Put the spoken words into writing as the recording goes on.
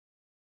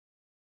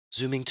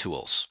Zooming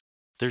tools.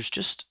 There's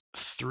just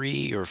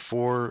 3 or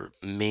 4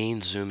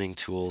 main zooming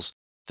tools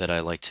that I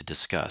like to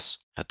discuss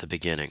at the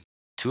beginning.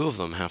 2 of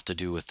them have to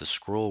do with the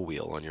scroll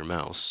wheel on your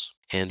mouse,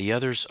 and the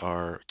others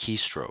are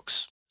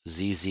keystrokes,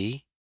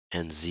 ZZ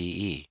and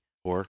ZE,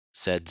 or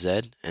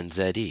ZZ and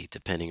ZE,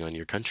 depending on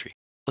your country.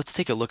 Let's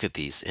take a look at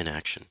these in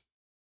action.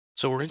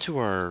 So we're into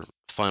our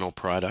final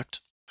product,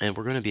 and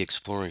we're going to be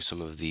exploring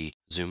some of the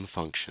zoom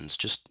functions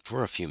just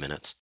for a few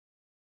minutes.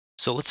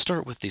 So let's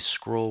start with the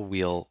scroll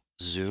wheel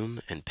zoom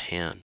and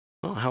pan.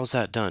 Well, how's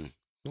that done?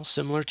 Well,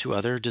 similar to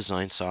other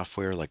design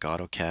software like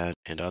AutoCAD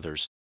and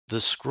others, the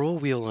scroll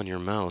wheel on your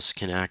mouse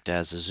can act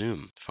as a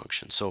zoom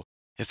function. So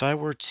if I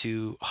were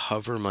to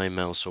hover my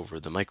mouse over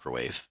the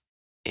microwave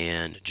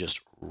and just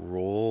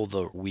roll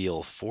the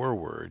wheel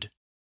forward,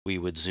 we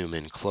would zoom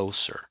in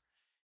closer.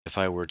 If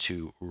I were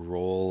to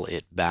roll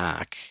it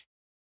back,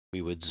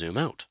 we would zoom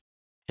out.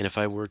 And if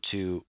I were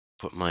to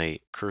put my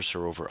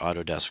cursor over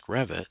Autodesk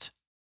Revit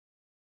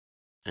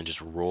and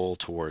just roll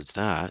towards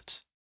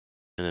that,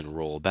 and then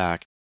roll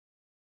back,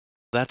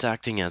 that's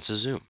acting as a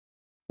zoom.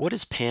 What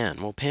is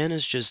pan? Well, pan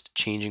is just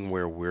changing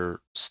where we're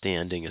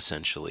standing,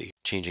 essentially,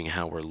 changing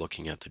how we're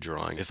looking at the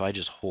drawing. If I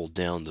just hold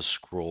down the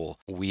scroll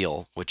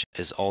wheel, which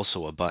is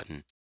also a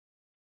button,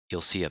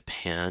 you'll see a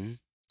pan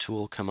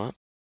tool come up,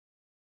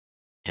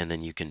 and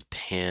then you can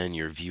pan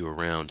your view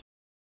around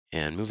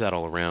and move that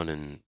all around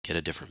and get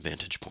a different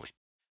vantage point.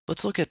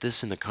 Let's look at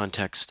this in the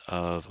context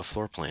of a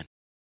floor plan.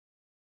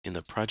 In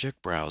the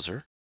project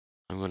browser,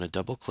 I'm going to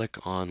double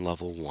click on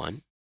level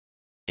 1,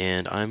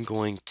 and I'm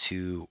going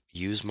to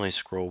use my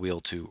scroll wheel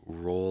to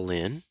roll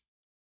in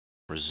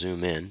or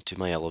zoom in to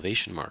my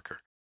elevation marker.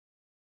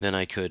 Then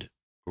I could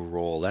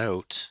roll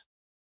out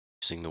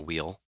using the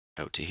wheel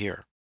out to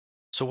here.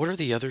 So what are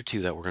the other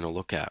 2 that we're going to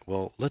look at?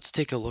 Well, let's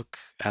take a look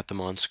at them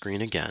on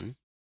screen again.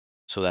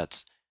 So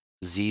that's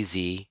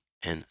ZZ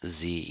and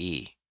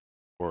ZE,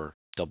 or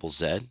double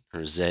Z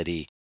or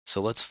ZE.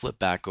 So let's flip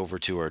back over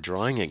to our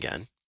drawing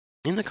again.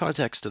 In the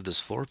context of this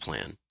floor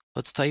plan,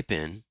 let's type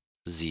in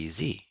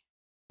ZZ.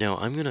 Now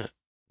I'm going to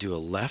do a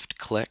left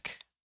click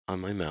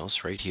on my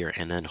mouse right here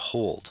and then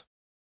hold.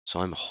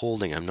 So I'm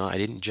holding, I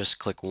didn't just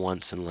click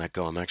once and let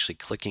go. I'm actually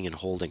clicking and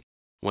holding.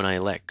 When I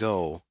let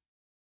go,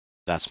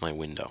 that's my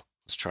window.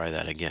 Let's try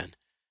that again.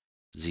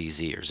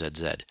 ZZ or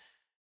ZZ.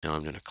 Now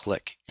I'm going to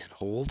click and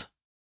hold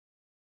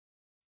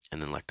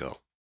and then let go.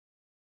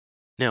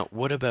 Now,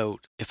 what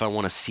about if I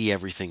want to see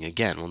everything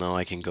again? Well, now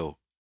I can go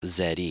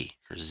ZE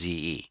or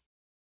ZE.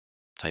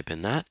 Type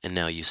in that, and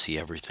now you see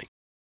everything.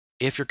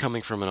 If you're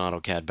coming from an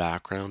AutoCAD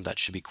background, that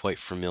should be quite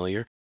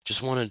familiar.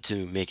 Just wanted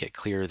to make it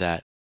clear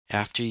that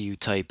after you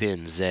type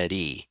in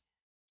ZE,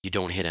 you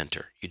don't hit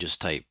enter. You just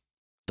type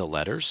the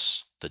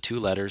letters, the 2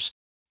 letters,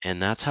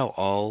 and that's how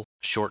all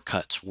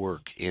shortcuts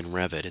work in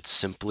Revit. It's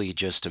simply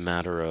just a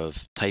matter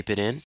of type it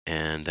in,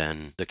 and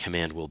then the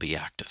command will be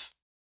active.